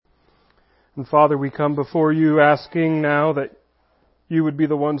And Father, we come before you asking now that you would be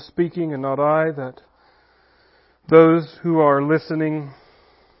the one speaking and not I, that those who are listening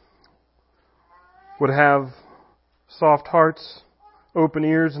would have soft hearts, open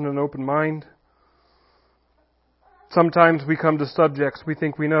ears, and an open mind. Sometimes we come to subjects we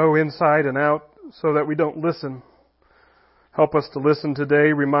think we know inside and out so that we don't listen. Help us to listen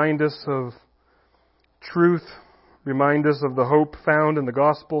today. Remind us of truth. Remind us of the hope found in the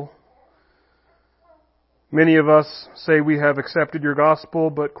gospel. Many of us say we have accepted your gospel,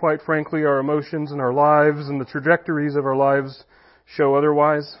 but quite frankly, our emotions and our lives and the trajectories of our lives show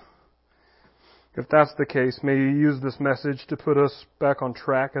otherwise. If that's the case, may you use this message to put us back on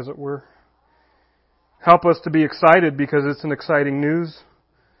track, as it were. Help us to be excited because it's an exciting news.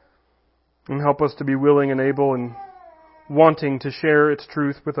 And help us to be willing and able and wanting to share its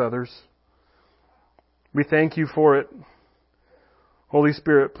truth with others. We thank you for it. Holy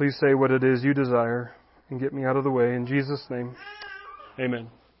Spirit, please say what it is you desire and get me out of the way. In Jesus' name, amen.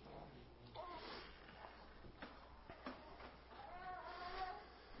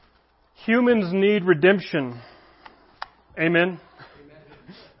 Humans need redemption. Amen.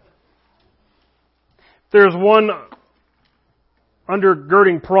 There's one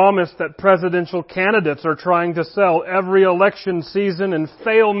undergirding promise that presidential candidates are trying to sell every election season and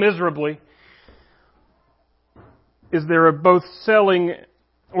fail miserably. Is they're both selling,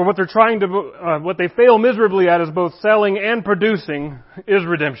 or what they fail miserably at is both selling and producing is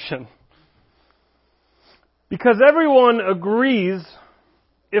redemption. Because everyone agrees,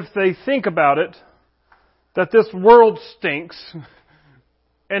 if they think about it, that this world stinks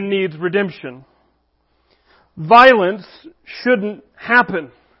and needs redemption. Violence shouldn't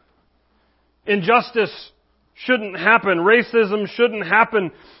happen. Injustice shouldn't happen. Racism shouldn't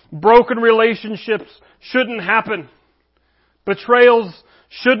happen. Broken relationships shouldn't happen. Betrayals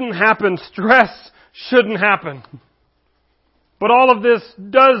shouldn't happen. Stress shouldn't happen. But all of this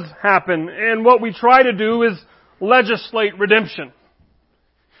does happen, and what we try to do is legislate redemption.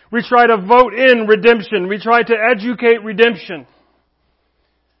 We try to vote in redemption. We try to educate redemption.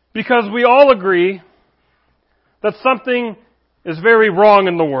 Because we all agree that something is very wrong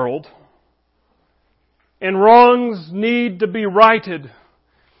in the world. And wrongs need to be righted.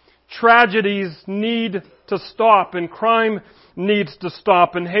 Tragedies need to stop, and crime needs to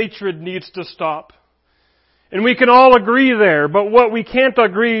stop, and hatred needs to stop. And we can all agree there, but what we can't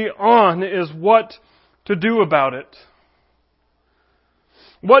agree on is what to do about it.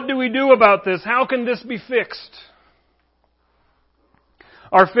 What do we do about this? How can this be fixed?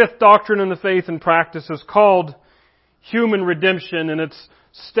 Our fifth doctrine in the faith and practice is called human redemption, and it's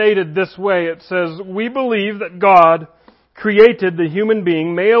stated this way. It says, we believe that God created the human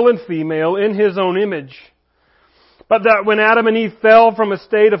being, male and female, in His own image. But that when Adam and Eve fell from a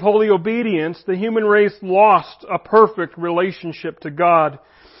state of holy obedience, the human race lost a perfect relationship to God,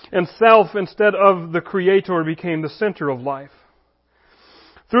 and self, instead of the Creator, became the center of life.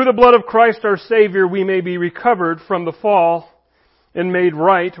 Through the blood of Christ our Savior, we may be recovered from the fall and made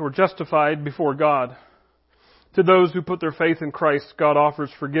right or justified before God. To those who put their faith in Christ, God offers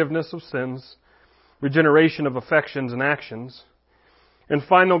forgiveness of sins, regeneration of affections and actions, and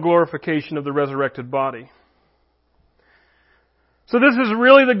final glorification of the resurrected body. So this is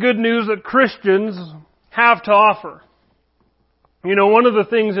really the good news that Christians have to offer. You know, one of the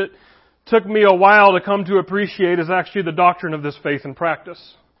things that took me a while to come to appreciate is actually the doctrine of this faith and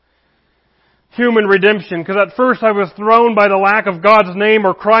practice. Human redemption, because at first I was thrown by the lack of God's name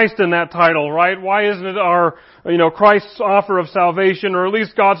or Christ in that title, right? Why isn't it Christ's offer of salvation, or at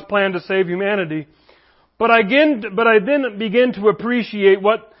least God's plan to save humanity? But I then begin to appreciate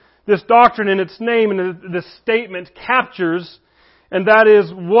what this doctrine in its name and this statement captures, and that is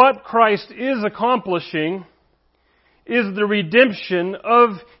what Christ is accomplishing is the redemption of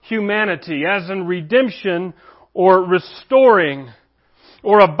humanity, as in redemption or restoring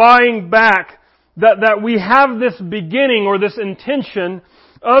or a buying back. That we have this beginning or this intention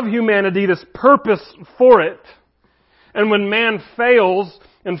of humanity, this purpose for it. And when man fails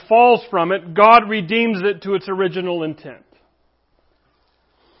and falls from it, God redeems it to its original intent.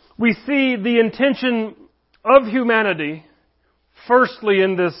 We see the intention of humanity, firstly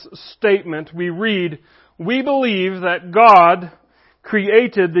in this statement. We read, we believe that God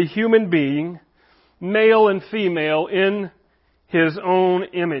created the human being, male and female, in His own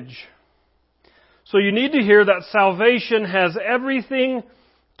image. So you need to hear that salvation has everything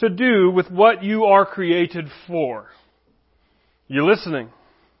to do with what you are created for. You listening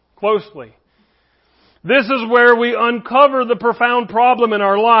closely? This is where we uncover the profound problem in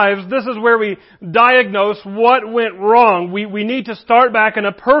our lives. This is where we diagnose what went wrong. We need to start back in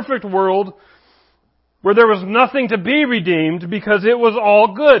a perfect world where there was nothing to be redeemed because it was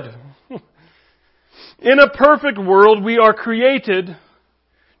all good. In a perfect world, we are created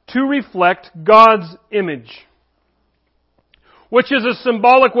to reflect God's image, which is a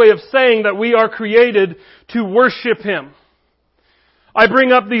symbolic way of saying that we are created to worship Him. I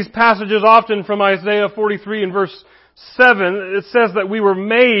bring up these passages often from Isaiah 43 and verse 7. It says that we were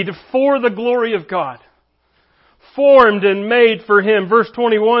made for the glory of God. Formed and made for Him. Verse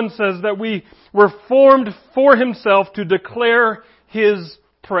 21 says that we were formed for Himself to declare His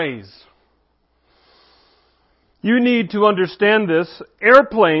praise. You need to understand this.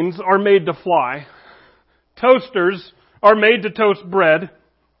 Airplanes are made to fly. Toasters are made to toast bread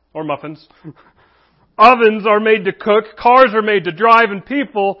or muffins. Ovens are made to cook. Cars are made to drive. And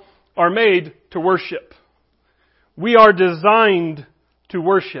people are made to worship. We are designed to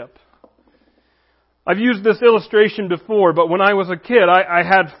worship. I've used this illustration before, but when I was a kid, I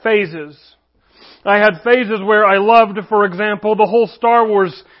had phases. I had phases where I loved, for example, the whole Star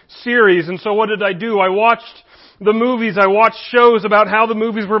Wars series. And so what did I do? I watched the movies. I watched shows about how the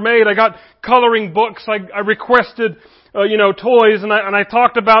movies were made. I got coloring books. I requested, toys, and I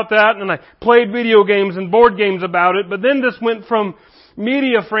talked about that, and I played video games and board games about it. But then this went from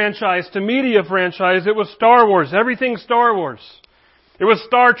media franchise to media franchise. It was Star Wars. Everything Star Wars. It was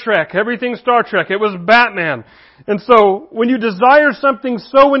Star Trek. Everything Star Trek. It was Batman. And so, when you desire something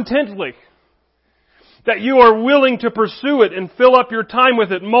so intently that you are willing to pursue it and fill up your time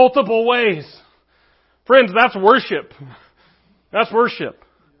with it multiple ways, friends, that's worship. That's worship.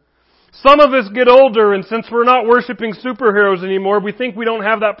 Some of us get older, and since we're not worshiping superheroes anymore, we think we don't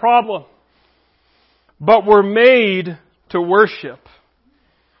have that problem. But we're made to worship.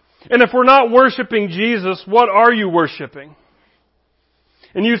 And if we're not worshiping Jesus, what are you worshiping?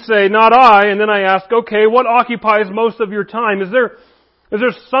 And you say, not I, and then I ask, okay, what occupies most of your time? Is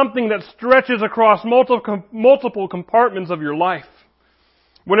there something that stretches across multiple compartments of your life?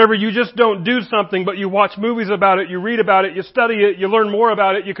 Whenever you just don't do something, but you watch movies about it, you read about it, you study it, you learn more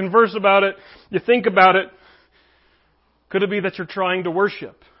about it, you converse about it, you think about it. Could it be that you're trying to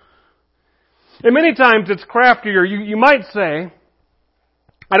worship? And many times it's craftier. You might say,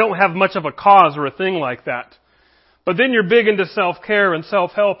 I don't have much of a cause or a thing like that. But then you're big into self-care and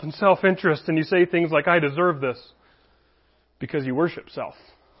self-help and self-interest, and you say things like, I deserve this, because you worship self.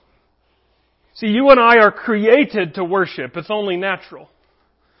 See, you and I are created to worship. It's only natural.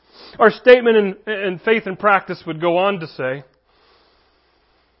 Our statement in Faith and Practice would go on to say,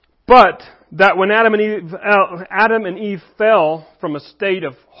 but that when Adam and Eve fell from a state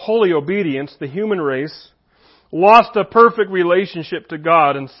of holy obedience, the human race lost a perfect relationship to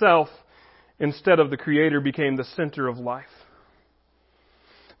God, and self, instead of the Creator, became the center of life.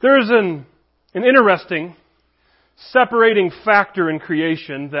 There's an interesting separating factor in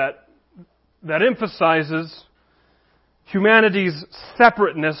creation that emphasizes humanity's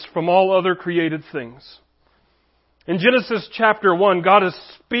separateness from all other created things. In Genesis chapter 1, God is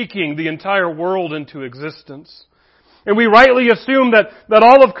speaking the entire world into existence. And we rightly assume that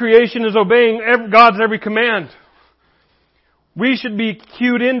all of creation is obeying God's every command. We should be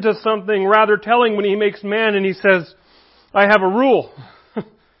cued into something rather telling when He makes man and He says, I have a rule.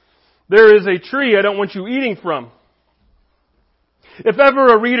 There is a tree I don't want you eating from. If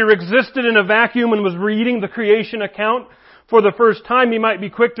ever a reader existed in a vacuum and was reading the creation account for the first time, he might be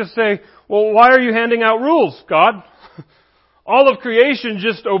quick to say, well, why are you handing out rules, God? All of creation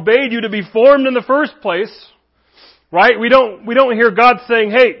just obeyed you to be formed in the first place. Right? We don't hear God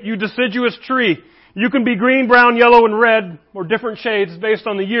saying, hey, you deciduous tree, you can be green, brown, yellow, and red, or different shades based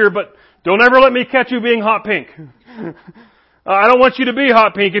on the year, but don't ever let me catch you being hot pink. I don't want you to be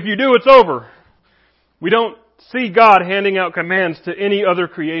hot pink. If you do, it's over. We don't see God handing out commands to any other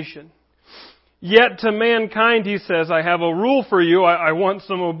creation. Yet to mankind, He says, I have a rule for you. I want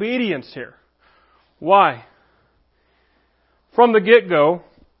some obedience here. Why? From the get-go,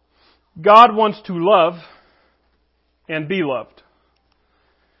 God wants to love and be loved.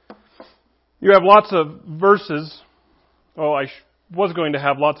 You have lots of verses. Oh, I was going to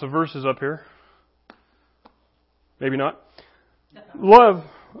have lots of verses up here. Maybe not. Love.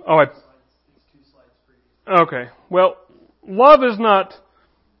 Okay. Well, love is not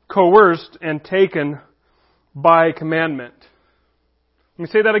coerced and taken by commandment. Let me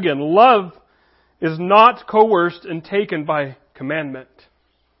say that again. Love is not coerced and taken by commandment.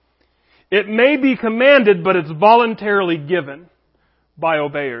 It may be commanded, but it's voluntarily given by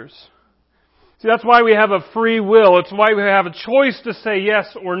obeyers. See, that's why we have a free will. It's why we have a choice to say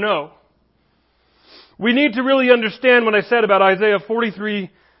yes or no. We need to really understand what I said about Isaiah 43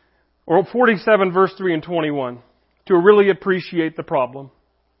 or 47 verse 3 and 21 to really appreciate the problem.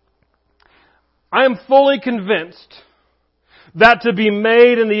 I am fully convinced that to be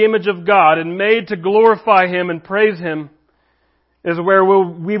made in the image of God and made to glorify Him and praise Him is where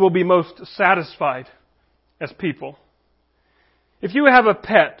we will be most satisfied as people. If you have a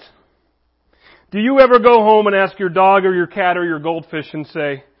pet, do you ever go home and ask your dog or your cat or your goldfish and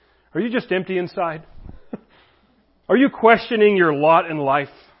say, "Are you just empty inside? Are you questioning your lot in life?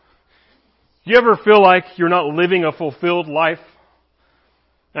 Do you ever feel like you're not living a fulfilled life?"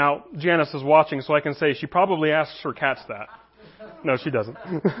 Now, Janice is watching, so I can say she probably asks her cats that. No, she doesn't.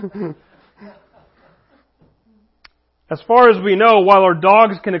 As far as we know, while our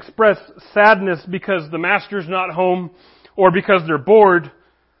dogs can express sadness because the master's not home or because they're bored,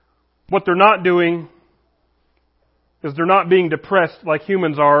 what they're not doing is they're not being depressed like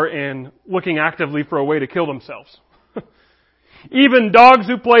humans are and looking actively for a way to kill themselves. Even dogs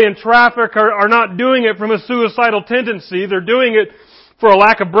who play in traffic are not doing it from a suicidal tendency. They're doing it for a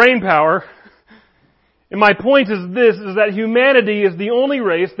lack of brain power. And my point is this, is that humanity is the only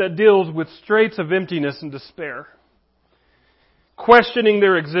race that deals with straits of emptiness and despair, questioning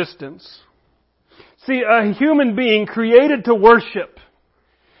their existence. See, a human being created to worship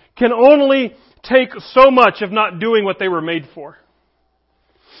can only take so much of not doing what they were made for.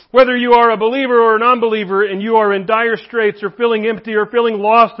 Whether you are a believer or an unbeliever and you are in dire straits or feeling empty or feeling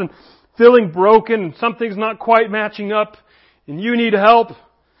lost and feeling broken and something's not quite matching up and you need help,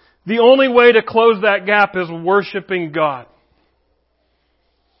 the only way to close that gap is worshiping God.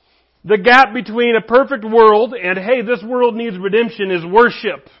 The gap between a perfect world and, hey, this world needs redemption is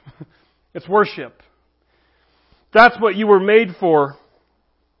worship. It's worship. That's what you were made for.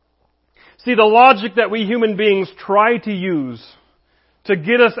 See, the logic that we human beings try to use to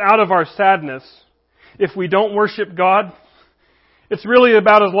get us out of our sadness, if we don't worship God, it's really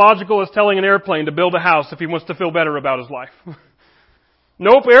about as logical as telling an airplane to build a house if he wants to feel better about his life.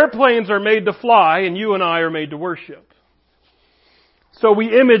 Nope, airplanes are made to fly and you and I are made to worship. So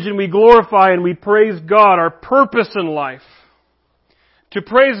we image and we glorify and we praise God, our purpose in life. To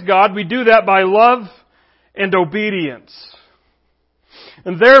praise God, we do that by love and obedience.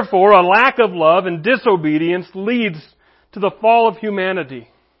 And therefore, a lack of love and disobedience leads to the fall of humanity.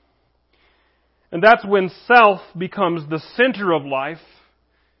 And that's when self becomes the center of life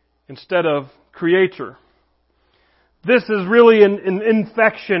instead of Creator. This is really an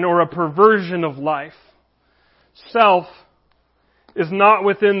infection or a perversion of life. Self is not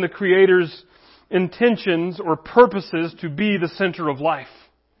within the Creator's intentions or purposes to be the center of life.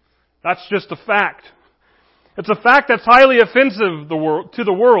 That's just a fact. It's a fact that's highly offensive to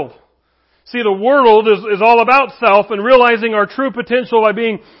the world. See, the world is all about self and realizing our true potential by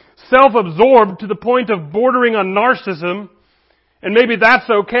being self-absorbed to the point of bordering on narcissism. And maybe that's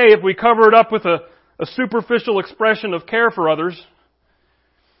okay if we cover it up with a superficial expression of care for others.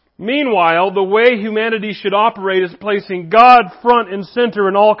 Meanwhile, the way humanity should operate is placing God front and center,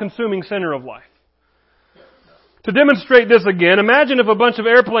 an all-consuming center of life. To demonstrate this again, imagine if a bunch of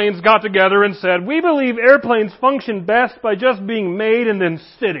airplanes got together and said, "We believe airplanes function best by just being made and then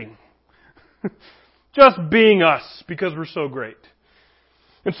sitting." Just being us, because we're so great.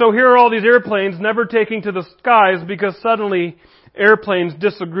 And so here are all these airplanes never taking to the skies because suddenly airplanes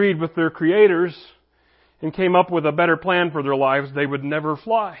disagreed with their creators and came up with a better plan for their lives. They would never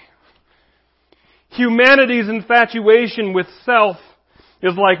fly. Humanity's infatuation with self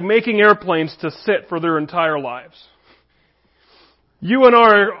is like making airplanes to sit for their entire lives. You and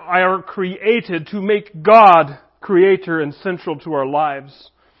I are created to make God Creator and central to our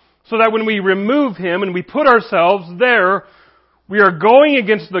lives. So that when we remove Him and we put ourselves there, we are going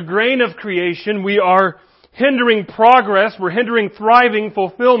against the grain of creation. We are hindering progress. We're hindering thriving,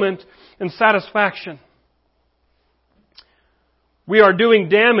 fulfillment, and satisfaction. We are doing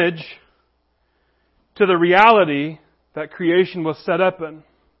damage to the reality that creation was set up in.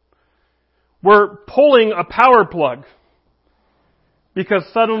 We're pulling a power plug because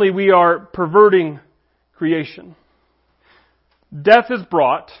suddenly we are perverting creation. Death is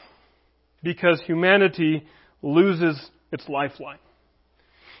brought because humanity loses its lifeline.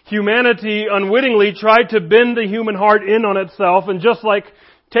 Humanity unwittingly tried to bend the human heart in on itself, and just like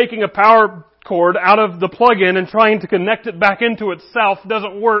taking a power cord out of the plug-in and trying to connect it back into itself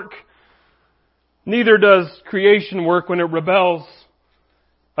doesn't work, neither does creation work when it rebels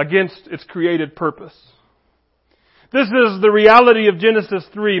against its created purpose. This is the reality of Genesis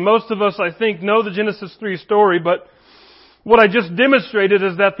 3. Most of us, I think, know the Genesis 3 story, but what I just demonstrated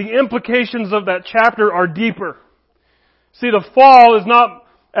is that the implications of that chapter are deeper. See, the fall is not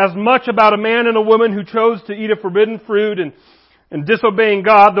as much about a man and a woman who chose to eat a forbidden fruit and disobeying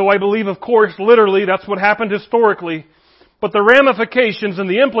God, though I believe, of course, literally, that's what happened historically. But the ramifications and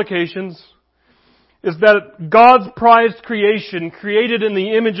the implications is that God's prized creation, created in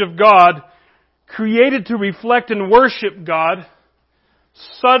the image of God, created to reflect and worship God,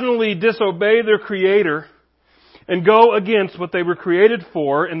 suddenly disobey their Creator and go against what they were created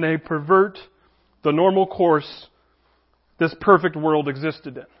for, and they pervert the normal course this perfect world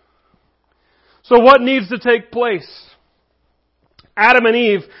existed in. So what needs to take place? Adam and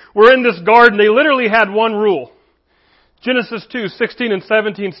Eve were in this garden. They literally had one rule. Genesis 2:16 and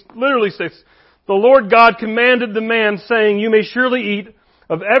 17 literally says, "The Lord God commanded the man, saying, You may surely eat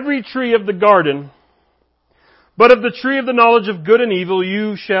of every tree of the garden, but of the tree of the knowledge of good and evil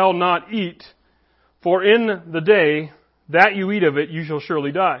you shall not eat, for in the day that you eat of it you shall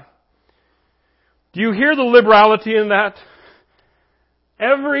surely die." Do you hear the liberality in that?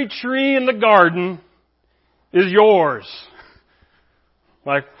 Every tree in the garden is yours.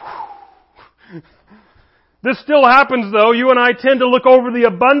 Like, whew. This still happens though. You and I tend to look over the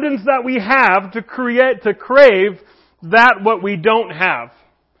abundance that we have to crave that what we don't have.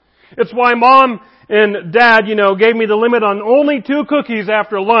 It's why Mom and Dad, gave me the limit on only 2 cookies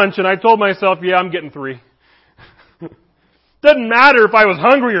after lunch, and I told myself, yeah, I'm getting 3. Doesn't matter if I was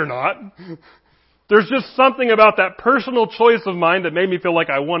hungry or not. There's just something about that personal choice of mine that made me feel like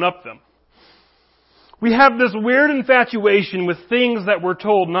I one-upped them. We have this weird infatuation with things that we're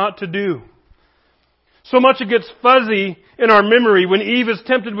told not to do. So much it gets fuzzy in our memory. When Eve is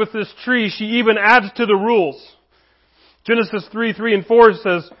tempted with this tree, she even adds to the rules. Genesis 3 and 4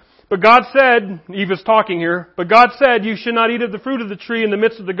 says, "But God said," Eve is talking here, "But God said, you should not eat of the fruit of the tree in the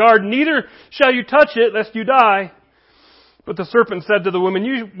midst of the garden, neither shall you touch it, lest you die. But the serpent said to the woman,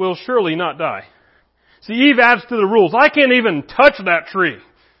 you will surely not die." See, Eve adds to the rules. I can't even touch that tree.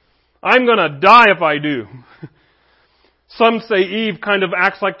 I'm gonna die if I do. Some say Eve kind of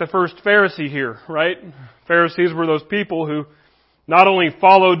acts like the first Pharisee here, right? Pharisees were those people who not only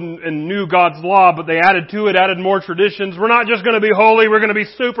followed and knew God's law, but they added to it, added more traditions. We're not just going to be holy, we're going to be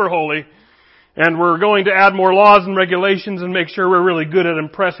super holy. And we're going to add more laws and regulations and make sure we're really good at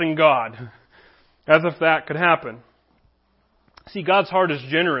impressing God. As if that could happen. See, God's heart is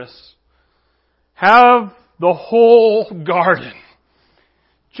generous. Have the whole garden.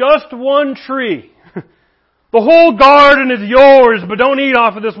 Just one tree. The whole garden is yours, but don't eat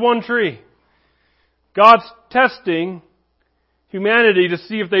off of this one tree. God's testing humanity to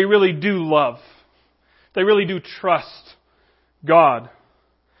see if they really do love. If they really do trust God.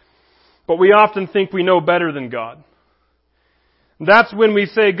 But we often think we know better than God. That's when we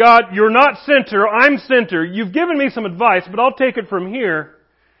say, God, you're not center, I'm center. You've given me some advice, but I'll take it from here.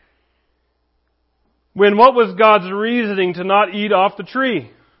 When what was God's reasoning to not eat off the tree?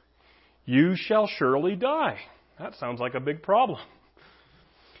 You shall surely die. That sounds like a big problem.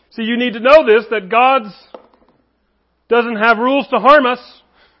 See, you need to know this, that God doesn't have rules to harm us.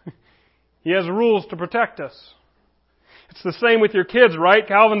 He has rules to protect us. It's the same with your kids, right?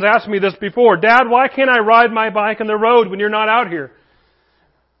 Calvin's asked me this before. Dad, why can't I ride my bike on the road when you're not out here?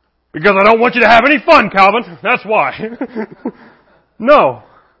 Because I don't want you to have any fun, Calvin. That's why. No.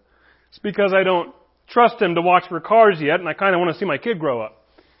 It's because I don't trust him to watch for cars yet, and I kind of want to see my kid grow up.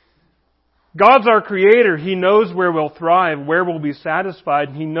 God's our Creator. He knows where we'll thrive, where we'll be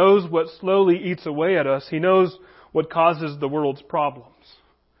satisfied. He knows what slowly eats away at us. He knows what causes the world's problems.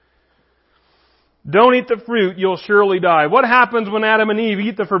 Don't eat the fruit, you'll surely die. What happens when Adam and Eve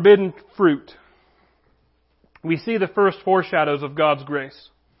eat the forbidden fruit? We see the first foreshadows of God's grace.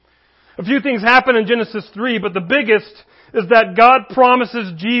 A few things happen in Genesis 3, but the biggest is that God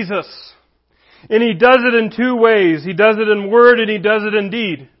promises Jesus. And He does it in 2 ways. He does it in word and He does it in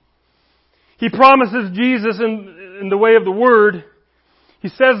deed. He promises Jesus in the way of the word. He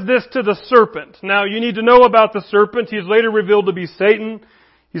says this to the serpent. Now, you need to know about the serpent. He's later revealed to be Satan.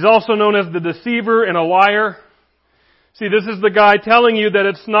 He's also known as the deceiver and a liar. See, this is the guy telling you that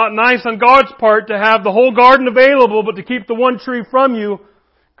it's not nice on God's part to have the whole garden available, but to keep the one tree from you,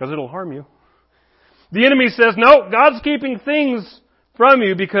 because it'll harm you. The enemy says, no, God's keeping things from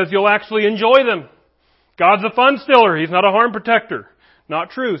you because you'll actually enjoy them. God's a fun stiller. He's not a harm protector.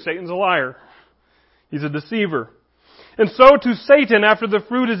 Not true. Satan's a liar. He's a deceiver. And so to Satan, after the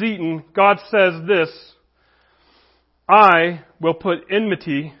fruit is eaten, God says this, I will put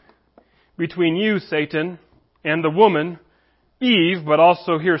enmity between you, Satan, and the woman, Eve, but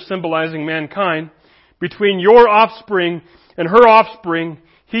also here symbolizing mankind, between your offspring and her offspring.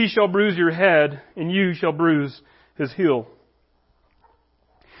 He shall bruise your head, and you shall bruise his heel.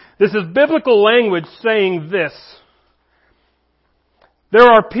 This is biblical language saying this. There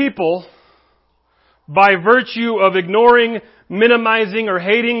are people, by virtue of ignoring, minimizing, or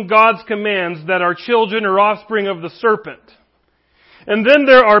hating God's commands, that are children or offspring of the serpent. And then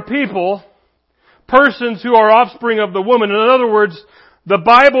there are people, persons who are offspring of the woman. In other words, the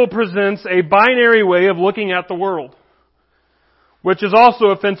Bible presents a binary way of looking at the world, which is also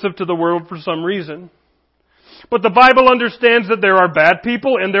offensive to the world for some reason. But the Bible understands that there are bad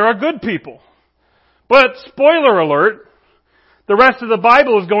people and there are good people. But, spoiler alert, the rest of the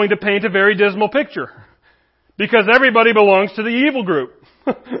Bible is going to paint a very dismal picture. Because everybody belongs to the evil group.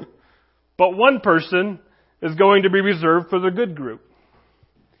 But one person is going to be reserved for the good group.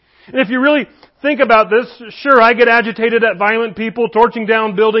 And if you really think about this, sure, I get agitated at violent people torching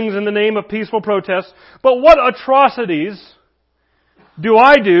down buildings in the name of peaceful protest. But what atrocities do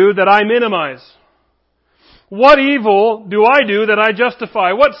I do that I minimize? What evil do I do that I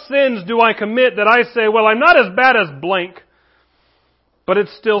justify? What sins do I commit that I say, well, I'm not as bad as blank, but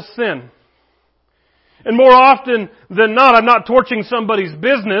it's still sin? And more often than not, I'm not torching somebody's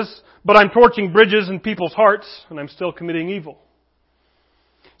business, but I'm torching bridges in people's hearts, and I'm still committing evil.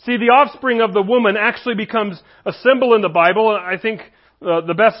 See, the offspring of the woman actually becomes a symbol in the Bible. I think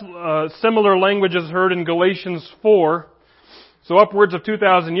the best similar language is heard in Galatians 4. So upwards of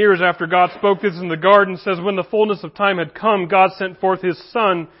 2,000 years after God spoke this in the garden, says, when the fullness of time had come, God sent forth His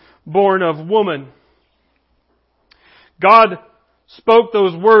Son, born of woman. God spoke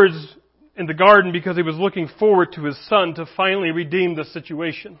those words in the garden because He was looking forward to His Son to finally redeem the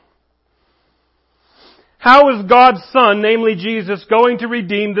situation. How is God's Son, namely Jesus, going to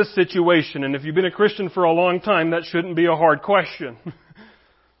redeem this situation? And if you've been a Christian for a long time, that shouldn't be a hard question.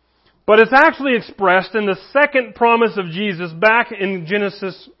 But it's actually expressed in the second promise of Jesus back in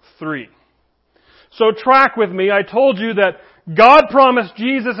Genesis 3. So track with me. I told you that God promised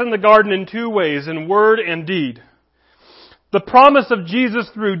Jesus in the garden in two ways, in word and deed. The promise of Jesus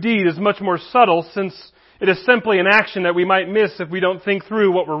through deed is much more subtle, since it is simply an action that we might miss if we don't think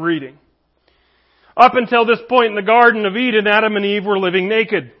through what we're reading. Up until this point in the Garden of Eden, Adam and Eve were living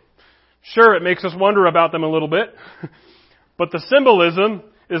naked. Sure, it makes us wonder about them a little bit. But the symbolism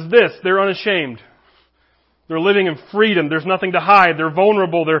is this: they're unashamed. They're living in freedom. There's nothing to hide. They're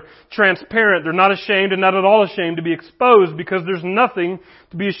vulnerable. They're transparent. They're not ashamed and not at all ashamed to be exposed, because there's nothing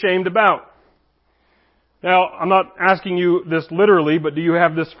to be ashamed about. Now, I'm not asking you this literally, but do you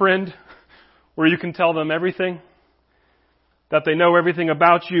have this friend where you can tell them everything? That they know everything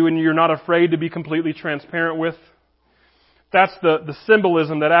about you and you're not afraid to be completely transparent with? That's the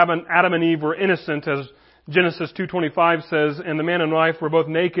symbolism that Adam and Eve were innocent, as Genesis 2:25 says, and the man and wife were both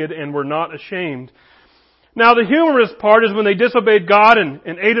naked and were not ashamed. Now, the humorous part is when they disobeyed God and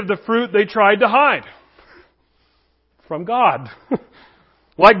ate of the fruit, they tried to hide from God.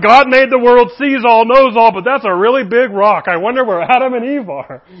 Like God made the world, sees all, knows all, but that's a really big rock. I wonder where Adam and Eve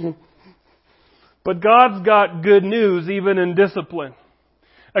are. But God's got good news even in discipline.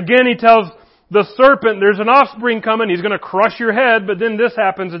 Again, He tells the serpent, there's an offspring coming, he's going to crush your head. But then this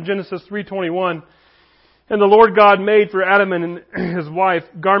happens in Genesis 3:21. And the Lord God made for Adam and his wife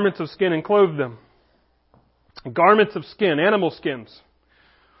garments of skin and clothed them. Garments of skin, animal skins.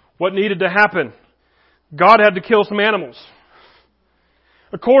 What needed to happen? God had to kill some animals.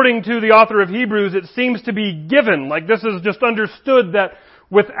 According to the author of Hebrews, it seems to be given, like this is just understood, that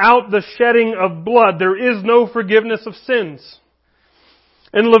without the shedding of blood, there is no forgiveness of sins.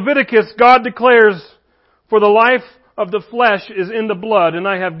 In Leviticus, God declares, for the life of the flesh is in the blood, and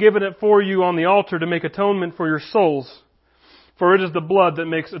I have given it for you on the altar to make atonement for your souls. For it is the blood that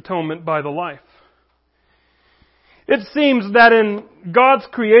makes atonement by the life. It seems that in God's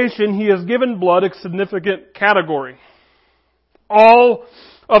creation, He has given blood a significant category. All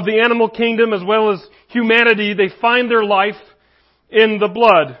of the animal kingdom, as well as humanity, they find their life in the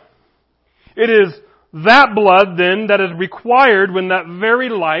blood. It is that blood, then, that is required when that very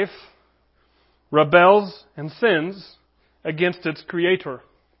life rebels and sins against its Creator.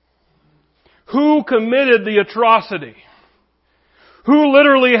 Who committed the atrocity? Who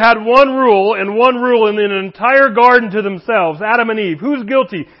literally had one rule in an entire garden to themselves? Adam and Eve. Who's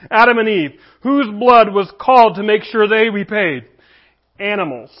guilty? Adam and Eve. Whose blood was called to make sure they repaid?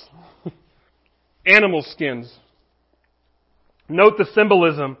 Animals. Animal skins. Note the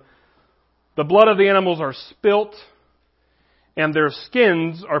symbolism. The blood of the animals are spilt, and their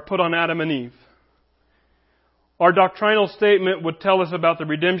skins are put on Adam and Eve. Our doctrinal statement would tell us about the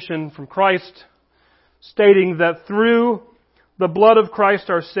redemption from Christ, stating that through the blood of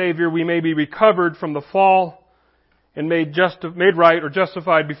Christ our Savior, we may be recovered from the fall and made right or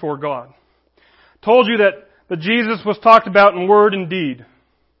justified before God. Told you that Jesus was talked about in word and deed.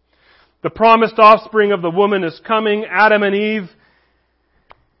 The promised offspring of the woman is coming. Adam and Eve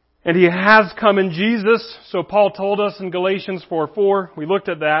And He has come in Jesus. So Paul told us in Galatians 4:4. We looked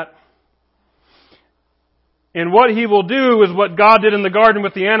at that. And what He will do is what God did in the garden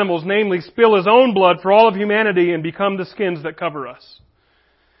with the animals, namely spill His own blood for all of humanity and become the skins that cover us.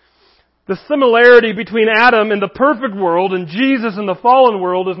 The similarity between Adam in the perfect world and Jesus in the fallen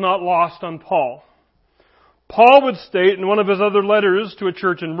world is not lost on Paul. Paul would state in one of his other letters to a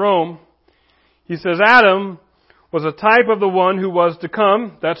church in Rome, he says, Adam was a type of the one who was to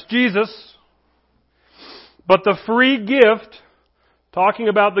come, that's Jesus, but the free gift, talking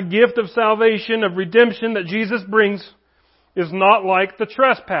about the gift of salvation, of redemption that Jesus brings, is not like the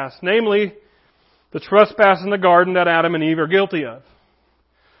trespass, namely the trespass in the garden that Adam and Eve are guilty of.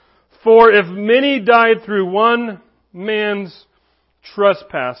 For if many died through one man's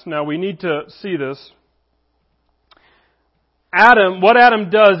trespass, now we need to see this. What Adam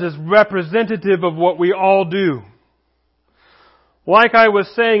does is representative of what we all do. Like I was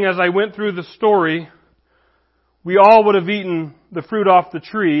saying as I went through the story, we all would have eaten the fruit off the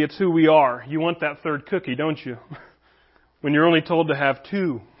tree. It's who we are. You want that third cookie, don't you? When you're only told to have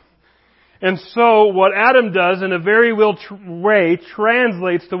two. And so what Adam does in a very real way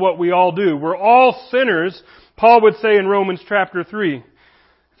translates to what we all do. We're all sinners, Paul would say in Romans chapter 3.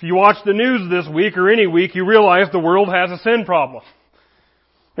 If you watch the news this week or any week, you realize the world has a sin problem.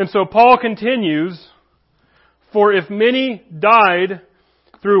 And so Paul continues, for if many died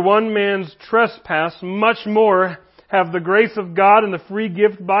through one man's trespass, much more have the grace of God and the free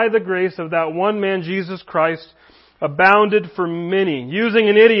gift by the grace of that one man, Jesus Christ, abounded for many. Using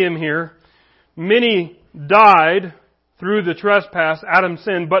an idiom here, many died through the trespass, Adam's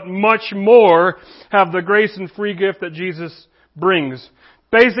sin, but much more have the grace and free gift that Jesus brings.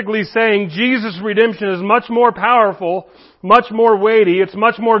 Basically saying Jesus' redemption is much more powerful, much more weighty, it's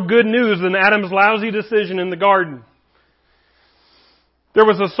much more good news than Adam's lousy decision in the garden. There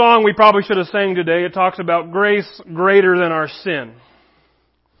was a song we probably should have sang today. It talks about grace greater than our sin.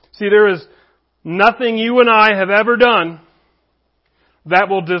 See, there is nothing you and I have ever done that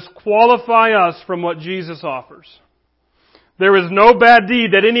will disqualify us from what Jesus offers. There is no bad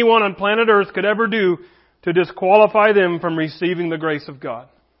deed that anyone on planet Earth could ever do to disqualify them from receiving the grace of God.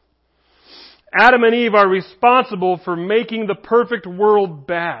 Adam and Eve are responsible for making the perfect world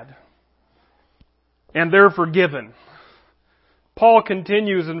bad. And they're forgiven. Paul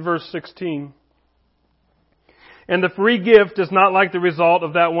continues in verse 16. And the free gift is not like the result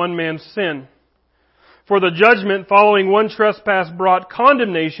of that one man's sin. For the judgment following one trespass brought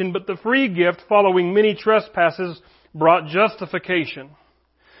condemnation, but the free gift following many trespasses brought justification.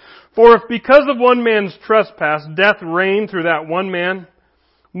 For if because of one man's trespass death reigned through that one man,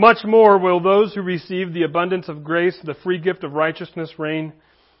 much more will those who receive the abundance of grace, the free gift of righteousness, reign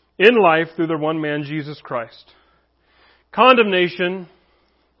in life through the one man, Jesus Christ. Condemnation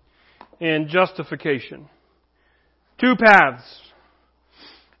and justification. Two paths.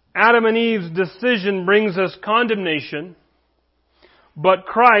 Adam and Eve's decision brings us condemnation, but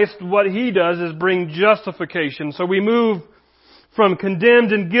Christ, what He does is bring justification. So we move from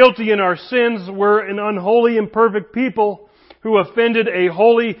condemned and guilty in our sins, we're an unholy, imperfect people who offended a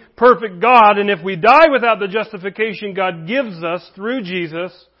holy, perfect God, and if we die without the justification God gives us through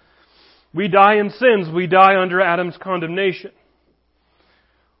Jesus, we die in sins. We die under Adam's condemnation.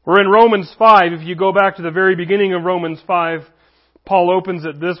 Or in Romans 5, if you go back to the very beginning of Romans 5, Paul opens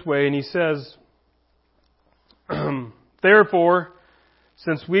it this way and he says, therefore,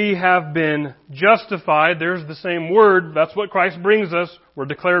 since we have been justified, there's the same word, that's what Christ brings us, we're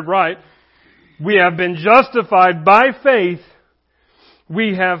declared right. We have been justified by faith,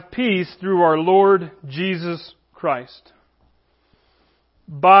 we have peace through our Lord Jesus Christ.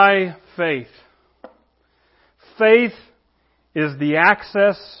 By faith. Faith is the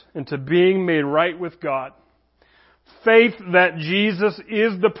access into being made right with God. Faith that Jesus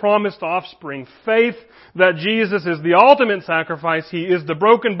is the promised offspring. Faith that Jesus is the ultimate sacrifice. He is the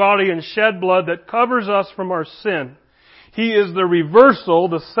broken body and shed blood that covers us from our sin. He is the reversal,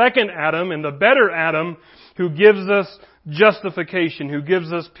 the second Adam and the better Adam who gives us justification, who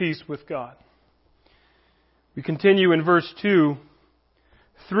gives us peace with God. We continue in verse 2.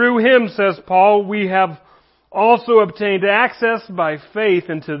 Through Him, says Paul, we have also obtained access by faith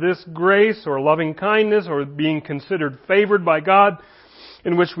into this grace or loving kindness or being considered favored by God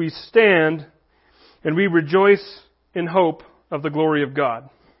in which we stand, and we rejoice in hope of the glory of God.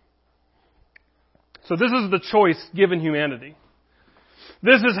 So this is the choice given humanity.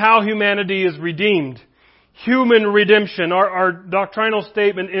 This is how humanity is redeemed. Human redemption. Our doctrinal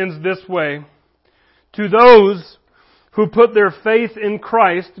statement ends this way. To those who put their faith in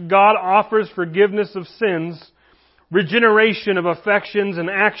Christ, God offers forgiveness of sins, regeneration of affections and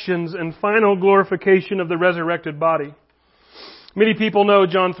actions, and final glorification of the resurrected body. Many people know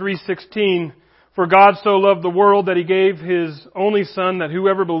John 3:16, "For God so loved the world that He gave His only Son, that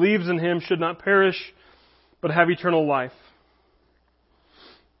whoever believes in Him should not perish, but have eternal life."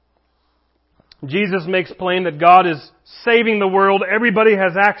 Jesus makes plain that God is saving the world. Everybody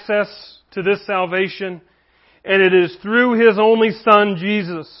has access to this salvation, and it is through His only Son,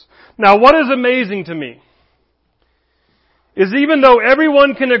 Jesus. Now, what is amazing to me is even though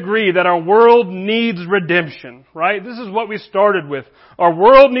everyone can agree that our world needs redemption, right? This is what we started with. Our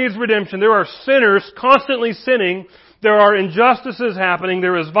world needs redemption. There are sinners constantly sinning. There are injustices happening.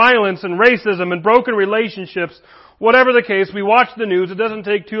 There is violence and racism and broken relationships. Whatever the case, we watch the news. It doesn't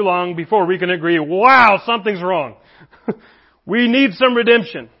take too long before we can agree, wow, something's wrong. We need some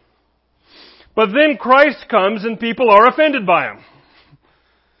redemption. But then Christ comes and people are offended by Him.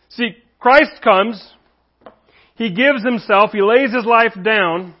 See, Christ comes, He gives Himself, He lays His life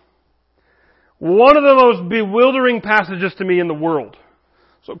down. One of the most bewildering passages to me in the world.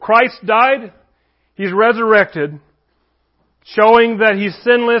 So Christ died, He's resurrected, showing that He's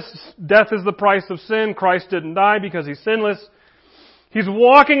sinless. Death is the price of sin. Christ didn't die because He's sinless. He's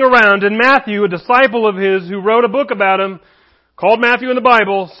walking around, and Matthew, a disciple of His who wrote a book about Him, called Matthew in the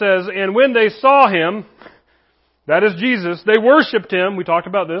Bible, says, "And when they saw Him," that is Jesus, "they worshipped Him," we talked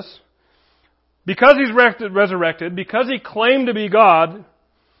about this, "because He's resurrected, because He claimed to be God,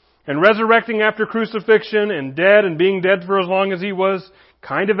 and resurrecting after crucifixion and dead and being dead for as long as He was,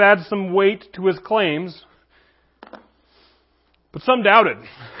 kind of adds some weight to His claims." But some doubted.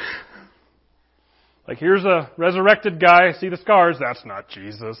 Like, here's a resurrected guy, see the scars, that's not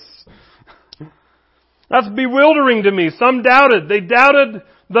Jesus. That's bewildering to me. Some doubted. They doubted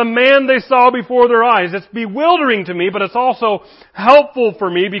the man they saw before their eyes. It's bewildering to me, but it's also helpful for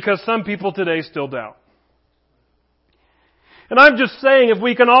me because some people today still doubt. And I'm just saying, if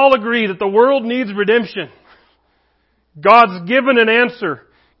we can all agree that the world needs redemption, God's given an answer.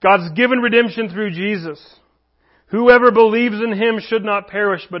 God's given redemption through Jesus. Whoever believes in Him should not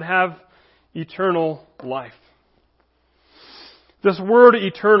perish, but have eternal life. This word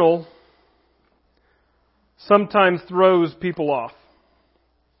eternal sometimes throws people off.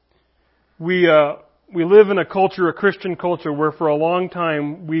 We live in a culture, a Christian culture, where for a long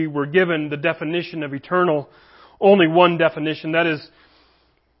time we were given the definition of eternal, only one definition, that is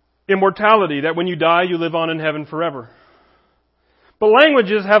immortality, that when you die you live on in heaven forever. But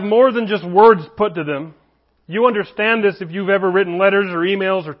languages have more than just words put to them. You understand this if you've ever written letters or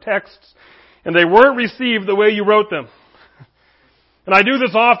emails or texts, and they weren't received the way you wrote them. And I do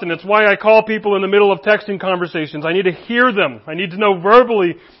this often. It's why I call people in the middle of texting conversations. I need to hear them. I need to know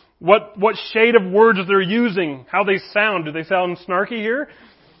verbally what shade of words they're using, how they sound. Do they sound snarky here?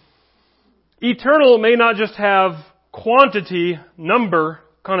 Eternal may not just have quantity, number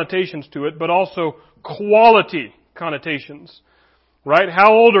connotations to it, but also quality connotations. Right?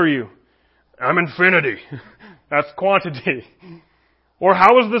 How old are you? I'm infinity. That's quantity. Or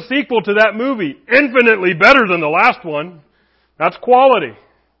how is the sequel to that movie? Infinitely better than the last one. That's quality.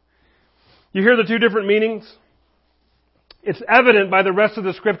 You hear the two different meanings? It's evident by the rest of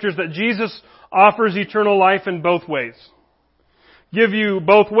the Scriptures that Jesus offers eternal life in both ways. Give you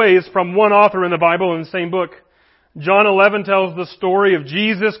both ways from one author in the Bible in the same book. John 11 tells the story of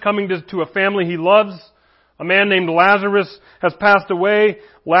Jesus coming to a family He loves. A man named Lazarus has passed away.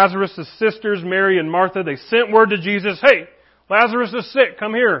 Lazarus' sisters, Mary and Martha, they sent word to Jesus, "Hey, Lazarus is sick,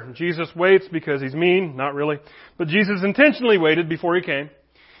 come here." And Jesus waits because He's mean, not really. But Jesus intentionally waited before He came.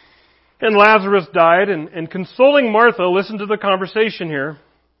 And Lazarus died, and consoling Martha, listen to the conversation here.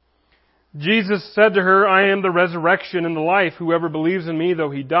 Jesus said to her, "I am the resurrection and the life. Whoever believes in Me, though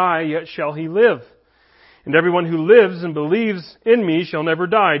he die, yet shall he live. And everyone who lives and believes in Me shall never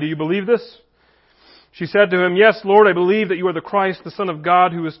die. Do you believe this?" She said to Him, "Yes, Lord, I believe that You are the Christ, the Son of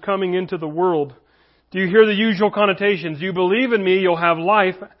God, who is coming into the world." Do you hear the usual connotations? You believe in Me, you'll have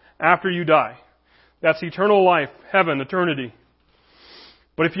life after you die. That's eternal life, heaven, eternity.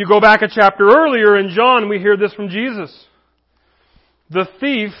 But if you go back a chapter earlier in John, we hear this from Jesus. The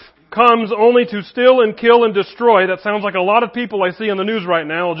thief comes only to steal and kill and destroy. That sounds like a lot of people I see on the news right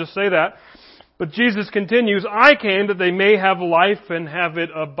now. I'll just say that. But Jesus continues, "I came that they may have life and have it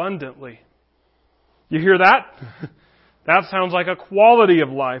abundantly." You hear that? That sounds like a quality of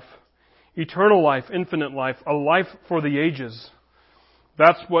life. Eternal life, infinite life, a life for the ages.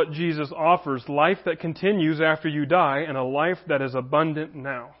 That's what Jesus offers. Life that continues after you die and a life that is abundant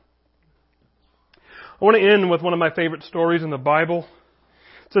now. I want to end with one of my favorite stories in the Bible.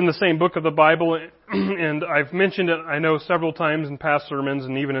 It's in the same book of the Bible, and I've mentioned it, I know, several times in past sermons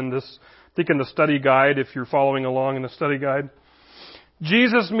and even in this, I think in the study guide, if you're following along in the study guide.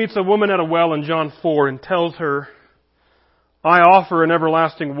 Jesus meets a woman at a well in John 4 and tells her, I offer an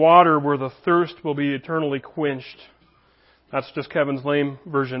everlasting water where the thirst will be eternally quenched. That's just Kevin's lame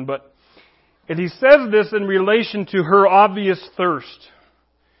version, and he says this in relation to her obvious thirst.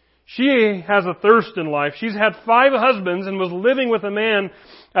 She has a thirst in life. She's had 5 husbands and was living with a man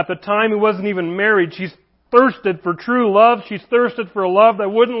at the time who wasn't even married. She's thirsted for true love. She's thirsted for a love that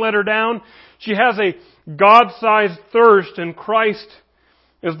wouldn't let her down. She has a God-sized thirst, and Christ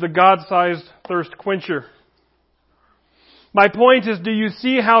is the God-sized thirst quencher. My point is, do you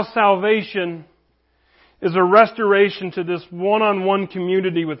see how salvation is a restoration to this one-on-one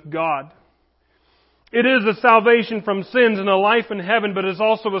community with God? It is a salvation from sins and a life in heaven, but it's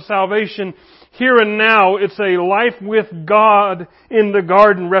also a salvation here and now. It's a life with God in the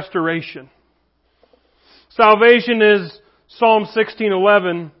garden restoration. Salvation is Psalm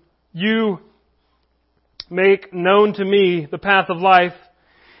 16:11. You make known to me the path of life.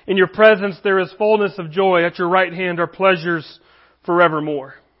 In your presence there is fullness of joy. At your right hand are pleasures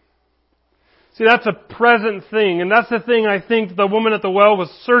forevermore. See, that's a present thing, and that's the thing I think the woman at the well was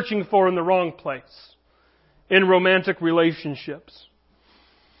searching for in the wrong place. In romantic relationships.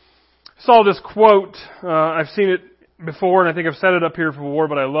 I saw this quote, I've seen it before and I think I've said it up here before,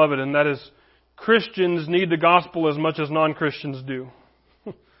 but I love it, and that is, Christians need the gospel as much as non-Christians do.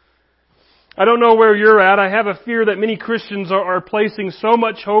 I don't know where you're at. I have a fear that many Christians are placing so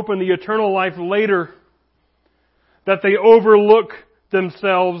much hope in the eternal life later that they overlook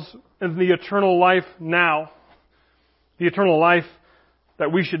themselves in the eternal life now. The eternal life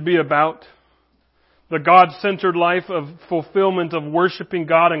that we should be about. The God-centered life of fulfillment of worshiping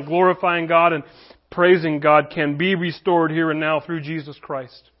God and glorifying God and praising God can be restored here and now through Jesus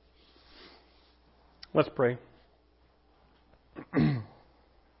Christ. Let's pray.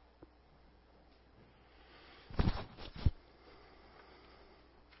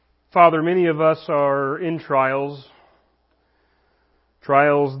 Father, many of us are in trials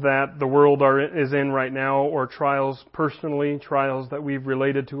that the world is in right now, or trials personally, trials that we've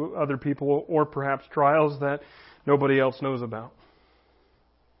related to other people, or perhaps trials that nobody else knows about.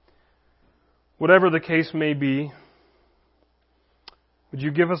 Whatever the case may be, would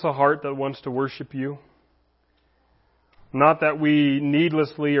you give us a heart that wants to worship you? Not that we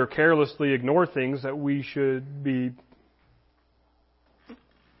needlessly or carelessly ignore things that we should be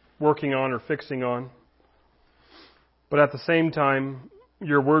working on or fixing on. But at the same time,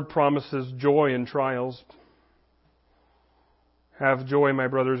 your word promises joy in trials. Have joy, my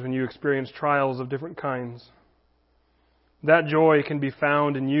brothers, when you experience trials of different kinds. That joy can be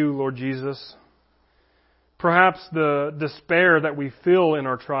found in you, Lord Jesus. Perhaps the despair that we feel in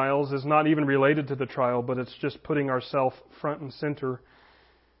our trials is not even related to the trial, but it's just putting ourselves front and center,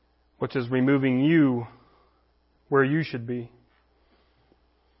 which is removing you where you should be.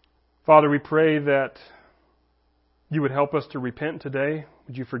 Father, we pray that you would help us to repent today.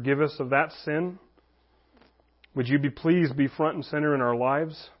 Would you forgive us of that sin? Would you please be front and center in our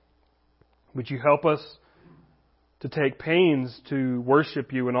lives? Would you help us to take pains to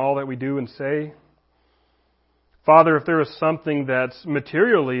worship you in all that we do and say? Father, if there is something that's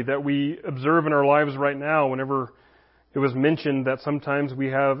materially that we observe in our lives right now, whenever it was mentioned that sometimes we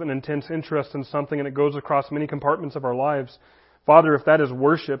have an intense interest in something and it goes across many compartments of our lives, Father, if that is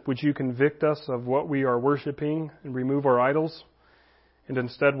worship, would you convict us of what we are worshiping and remove our idols and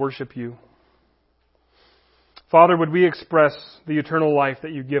instead worship you? Father, would we express the eternal life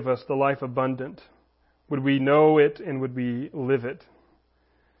that you give us, the life abundant? Would we know it and would we live it?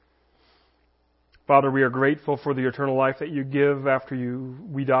 Father, we are grateful for the eternal life that you give after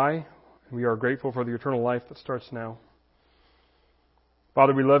we die. We are grateful for the eternal life that starts now.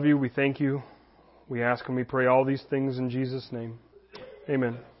 Father, we love you. We thank you. We ask and we pray all these things in Jesus' name.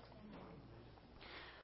 Amen.